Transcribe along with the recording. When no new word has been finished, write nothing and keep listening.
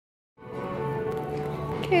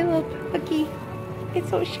Caleb, looky. It's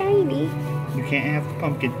so shiny. You can't have the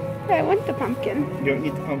pumpkin. I want the pumpkin. You don't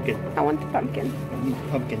need the pumpkin. I want the pumpkin. You don't need the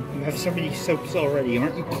pumpkin. You have so many soaps already.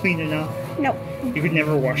 Aren't you clean enough? No. You could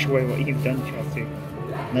never wash away what you've done, Chelsea.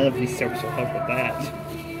 None of these soaps will help with that.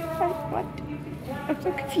 What? I'm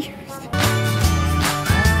so confused.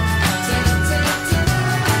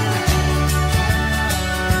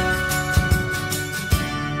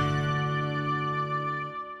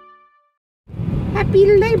 Happy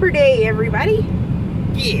Labor Day, everybody.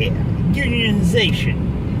 Yeah, unionization.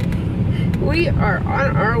 We are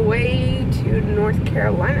on our way to North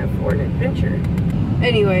Carolina for an adventure.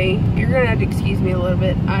 Anyway, you're gonna have to excuse me a little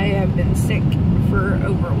bit. I have been sick for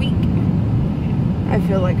over a week. I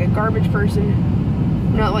feel like a garbage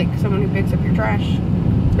person. Not like someone who picks up your trash,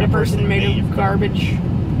 but a person made of garbage.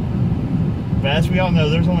 But as we all know,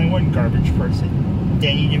 there's only one garbage person,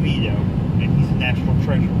 Danny DeVito, and he's a national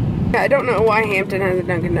treasure. I don't know why Hampton has a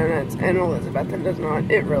Dunkin' Donuts and Elizabethton does not.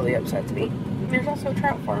 It really upsets me. There's also a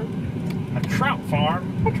trout farm. A trout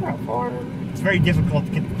farm? A trout farm. It's very difficult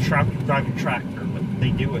to get the trout to drive a tractor, but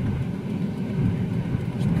they do it.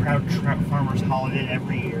 There's a proud trout farmers holiday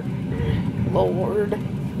every year. Lord.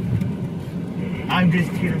 I'm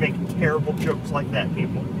just here to make terrible jokes like that,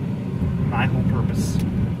 people. My whole purpose.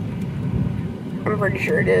 I'm pretty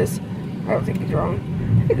sure it is. I don't think he's wrong.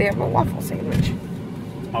 Hey, they have a waffle sandwich.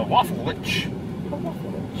 A waffle-witch. A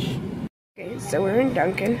waffle-witch. Okay, so we're in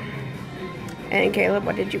Dunkin'. And Caleb,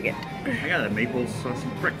 what did you get? I got a maple sausage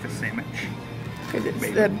breakfast sandwich. Because it's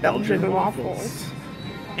the Belgian waffles.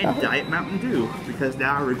 And Diet Mountain Dew, because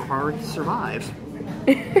now I require it to survive.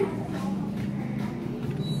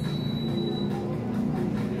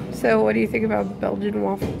 So, what do you think about the Belgian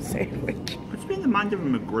waffle sandwich? Puts me in the mind of a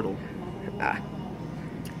McGriddle. Ah.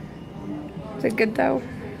 Is it good though?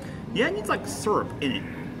 Yeah, it needs like syrup in it.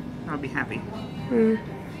 I'll be happy.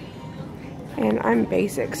 And I'm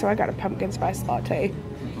basic, so I got a pumpkin spice latte.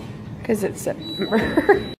 Because it's September.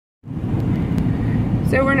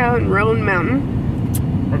 So we're now in Roan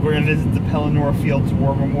Mountain. We're going to visit the Pelennor Fields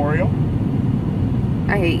War Memorial.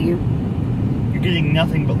 I hate you. You're getting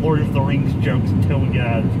nothing but Lord of the Rings jokes until we get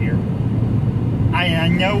out of here. I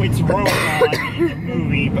know it's Rohan in the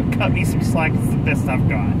movie, but cut me some slack, it's the best I've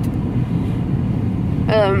got.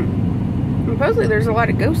 Supposedly there's a lot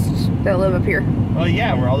of ghosts that live up here. Well,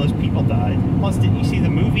 yeah, where all those people died. Plus, didn't you see the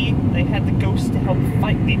movie? They had the ghosts to help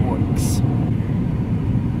fight the orcs.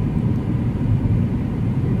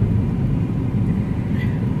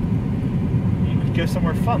 You could go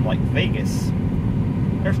somewhere fun, like Vegas.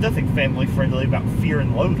 There's nothing family-friendly about fear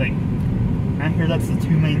and loathing. I hear that's the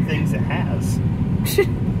two main things it has.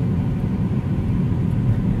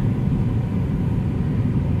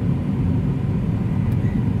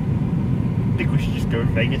 I think we should just go to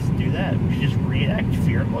Vegas and do that. We should just reenact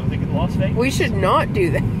Fear and Loathing in Las Vegas. We should not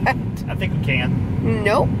do that. I think we can.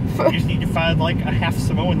 Nope. We just need to find like a half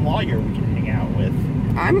Samoan lawyer we can hang out with.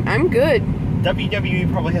 I'm good.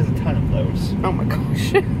 WWE probably has a ton of those. Oh my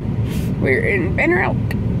gosh. We're in Banner Elk.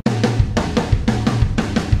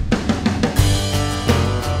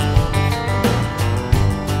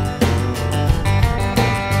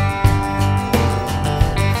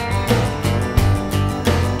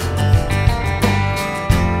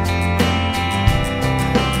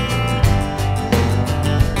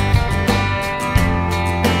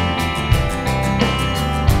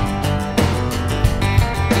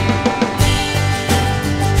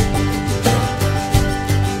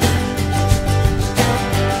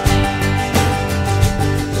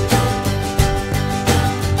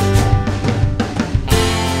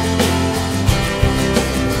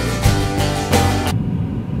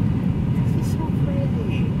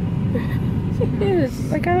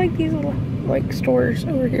 Like, I like these little, like, stores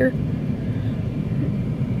over here.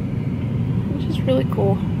 Which is really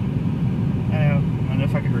cool. I don't know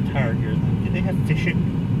if I could retire here. Do they have fishing?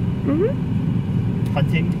 Mm-hmm.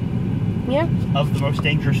 Hunting? Yeah. Of the most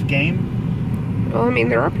dangerous game? Well, I mean,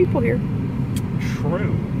 there are people here.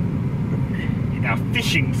 True. Now,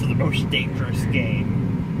 fishing for the most dangerous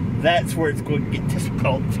game. That's where it's going to get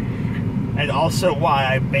difficult. And also why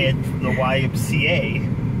I banned from the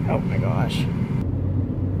YMCA. Oh my gosh.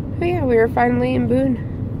 Oh yeah, we were finally in Boone.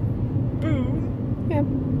 Boone? Yep.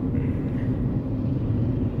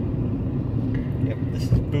 Yep, this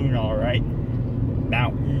is Boone, alright.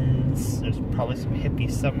 Mountains. There's probably some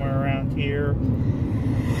hippies somewhere around here.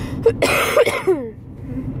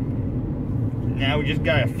 Now we just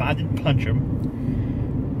gotta find and punch them.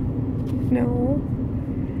 No.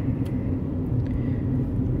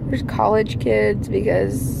 There's college kids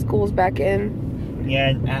because school's back in. Yeah,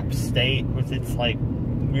 in App State with its like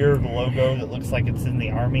weird logo that looks like it's in the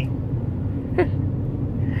army.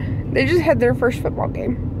 They just had their first football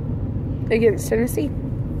game against Tennessee.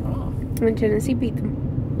 Oh. And Tennessee beat them.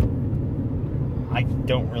 I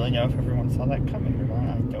don't really know if everyone saw that coming or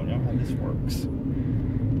not. I don't know how this works.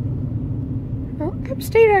 Well, App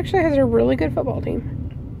State actually has a really good football team.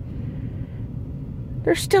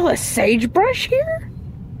 There's still a sagebrush here?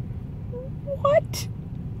 What?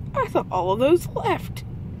 I thought all of those left.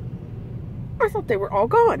 I thought they were all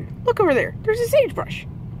gone. Look over there. There's a sagebrush.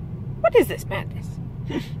 What is this madness?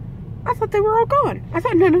 I thought they were all gone. I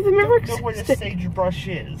thought none of them ever existed. I don't know where the sagebrush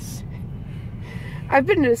is. I've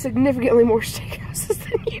been to significantly more steakhouses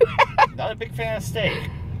than you have. Not a big fan of steak.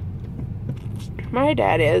 My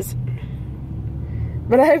dad is.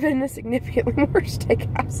 But I've been to significantly more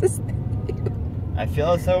steakhouses than you. I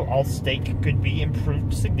feel as though all steak could be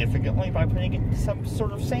improved significantly by putting it in some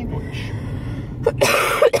sort of sandwich.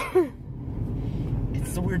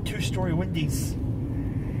 It's the weird two-story Wendy's.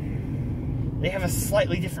 They have a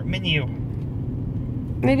slightly different menu.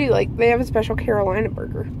 They do, like, they have a special Carolina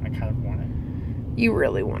burger. I kind of want it. You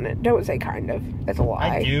really want it. Don't say kind of. That's a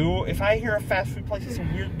lie. I do. If I hear a fast food place has a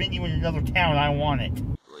weird menu in another town, I want it.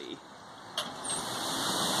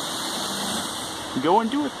 Going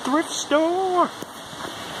to a thrift store.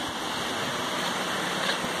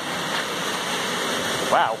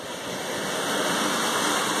 Wow.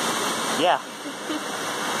 Yeah.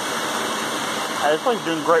 This place is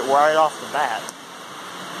doing great right off the bat.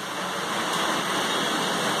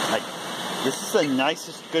 Like, this is the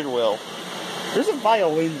nicest Goodwill. There's a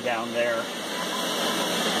violin down there.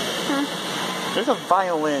 There's a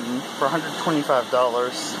violin for $125.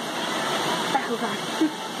 Oh, God.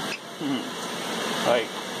 Like,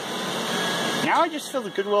 now I just feel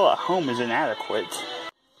the Goodwill at home is inadequate.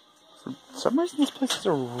 For some reason, this place has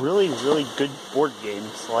a really, really good board game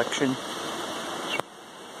selection.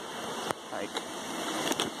 Like,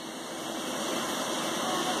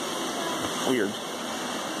 weird.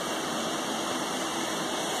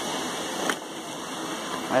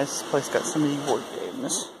 This place got so many board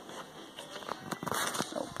games.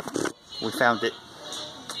 Oh, we found it.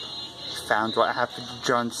 Found what happened to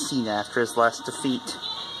John Cena after his last defeat.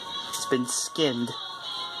 He's been skinned.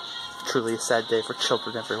 Truly a sad day for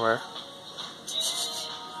children everywhere.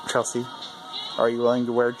 Chelsea, are you willing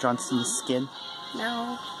to wear John Cena's skin?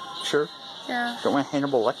 No. Sure? Yeah. Don't want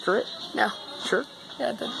Hannibal Lecter it? No. Sure?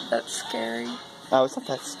 Yeah, that's scary. Oh, it's not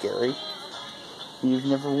that scary. You've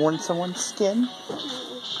never worn someone's skin?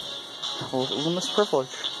 Well, it was a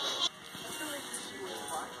misprivilege.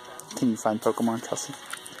 Can you find Pokemon, Chelsea?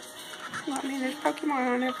 Well, I mean, there's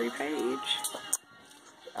Pokemon on every page.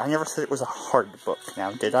 I never said it was a hard book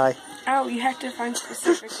now, did I? Oh, you have to find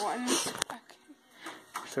specific ones. Okay.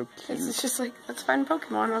 So cute. It's just like, let's find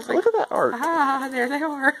Pokemon. I was like, look at that art. Ah, there they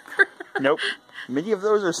are. Nope. Many of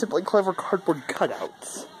those are simply clever cardboard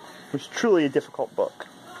cutouts. It was truly a difficult book.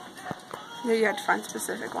 Yeah, you have to find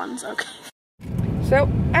specific ones. Okay. So,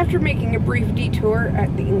 after making a brief detour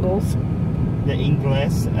at the Ingles. The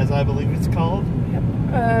Ingles, as I believe it's called. Yep.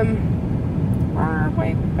 On our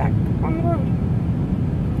way back on the road.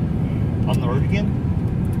 On the road again?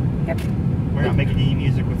 Yep. We're not making any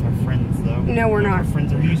music with our friends, though. No, we're not. Our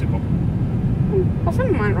friends are musical. Well, some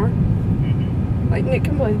of mine are. Like, Nick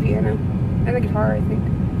can play the piano. And the guitar, I think.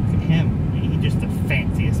 Look at him. He's just the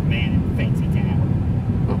fanciest man in Fancy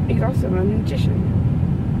Town. Well, he's also a magician.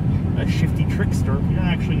 A shifty trickster. We don't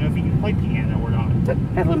actually know if he can play piano or not. It's a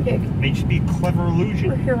peddling pig. May just be a clever illusion.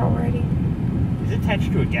 We're here already. Is it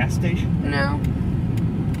attached to a gas station? No.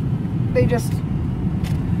 They just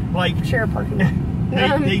like share a parking lot.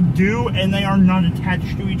 they do, and they are not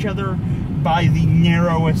attached to each other by the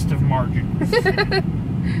narrowest of margins.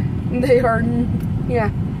 They are,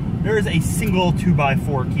 yeah. There is a single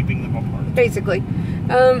 2x4 keeping them apart. Basically.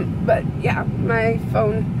 But yeah, my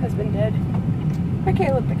phone has been dead.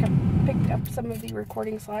 Michaela picked up some of the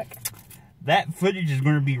recording slack. That footage is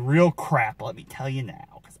going to be real crap, let me tell you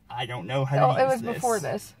now. Because I don't know how to use it was this. before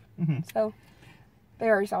this. So, they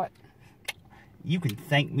already saw it. You can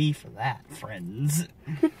thank me for that, friends.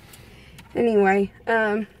 Anyway,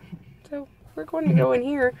 so we're going to go in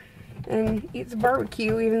here and eat some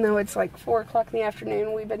barbecue, even though it's like 4 o'clock in the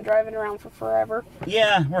afternoon. We've been driving around for forever.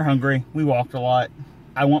 Yeah, we're hungry. We walked a lot.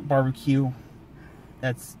 I want barbecue.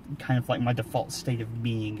 That's kind of like my default state of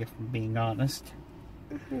being, if I'm being honest.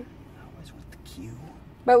 I always want the Q.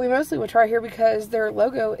 But we mostly would try here because their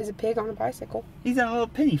logo is a pig on a bicycle. He's on a little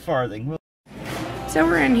penny farthing. So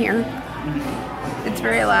we're in here. It's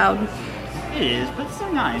very loud. It is, but it's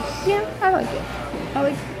so nice. Yeah, I like it. I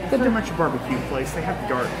like the Pretty much a barbecue place. They have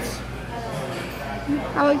darts.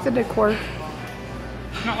 I like the decor.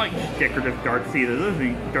 Not like decorative darts either. Those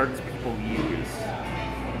are darts people use.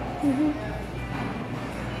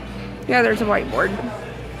 Yeah, there's a whiteboard.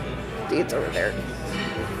 See, it's over there.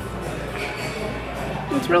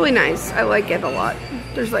 It's really nice. I like it a lot.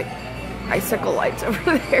 There's like icicle lights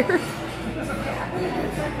over there.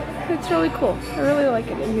 It's really cool. I really like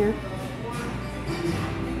it in here.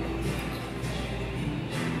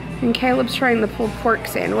 And Caleb's trying the pulled pork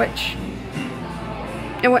sandwich.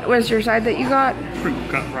 And what was your side that you got? Crinkle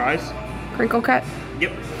cut fries. Crinkle cut?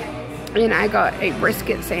 Yep. And I got a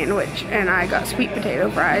brisket sandwich, and I got sweet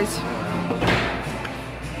potato fries.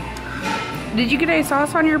 Did you get any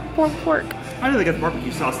sauce on your pulled pork? I know they got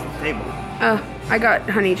barbecue sauce at the table. I got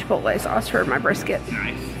honey chipotle sauce for my brisket.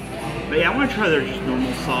 Nice. But yeah, I want to try their just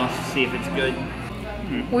normal sauce to see if it's good.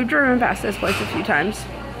 We've driven past this place a few times.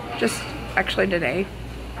 Just actually today.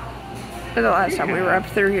 But the last time we were up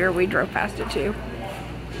through here, we drove past it too.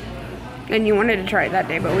 And you wanted to try it that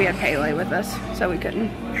day, but we had Pele with us, so we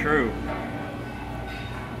couldn't. True.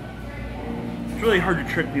 It's really hard to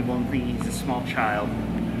trick people and think he's a small child.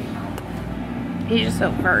 He's just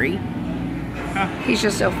so furry. Huh. He's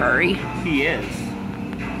just so furry. He is.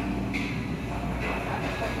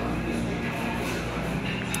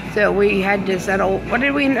 So we had to settle. What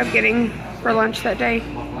did we end up getting for lunch that day?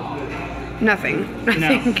 Nothing.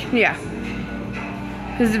 I think. Yeah.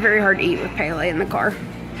 This is very hard to eat with Pele in the car.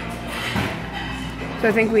 So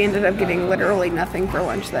I think we ended up getting literally nothing for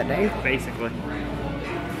lunch that day. Basically.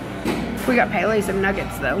 We got Pele some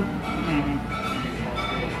nuggets though.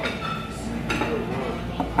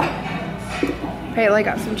 Pele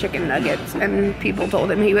got some chicken nuggets and people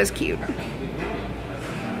told him he was cute.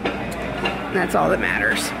 And that's all that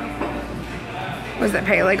matters. Was that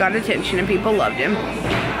Pele got attention and people loved him.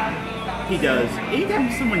 He does.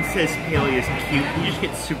 Anytime someone says Pele is cute, he just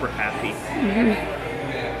gets super happy.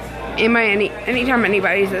 Anytime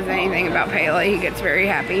anybody says anything about Pele, he gets very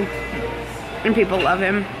happy. And people love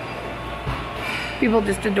him. People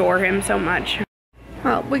just adore him so much.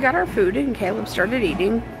 Well, we got our food and Caleb started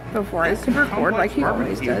eating before I could record like he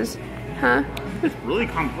always does. Huh? It's really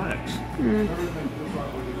complex.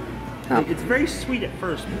 Oh. It's very sweet at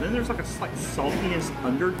first, but then there's like a slight saltiness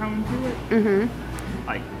undertone to it.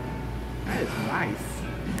 Like, that is nice.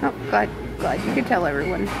 Oh, glad you could tell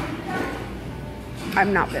everyone.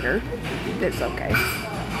 I'm not bitter. It's okay.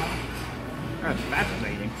 That's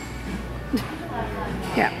fascinating.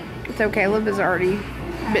 Yeah. So Caleb has already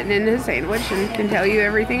bitten into his sandwich and can tell you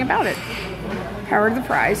everything about it. How are the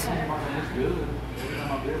fries?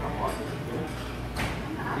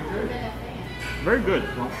 Very good.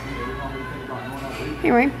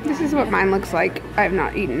 Anyway, this is what mine looks like. I have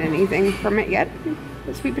not eaten anything from it yet.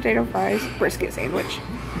 The sweet potato fries, brisket sandwich.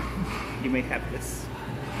 You may have this.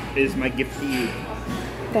 It is my gift to you.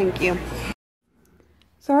 Thank you.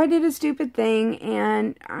 So I did a stupid thing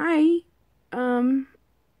and I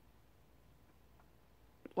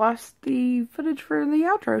lost the footage for the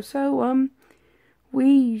outro. So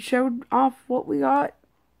we showed off what we got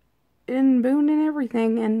in Boone and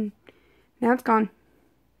everything, and now it's gone.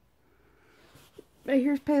 But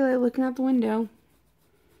here's Pele looking out the window.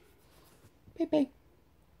 Pepe.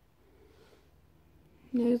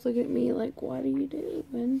 Now he's looking at me like, what are you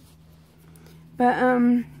doing? But,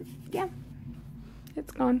 yeah.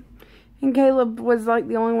 It's gone. And Caleb was like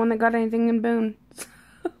the only one that got anything in Boone.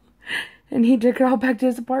 And he took it all back to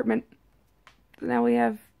his apartment. So now I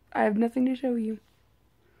have nothing to show you.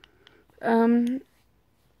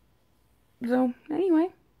 So, anyway.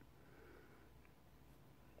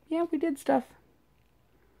 Yeah, we did stuff.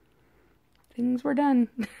 Things were done.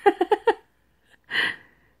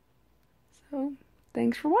 So,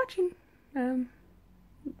 thanks for watching. And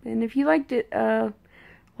if you liked it,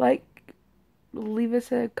 leave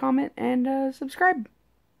us a comment and subscribe.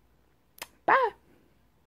 Bye!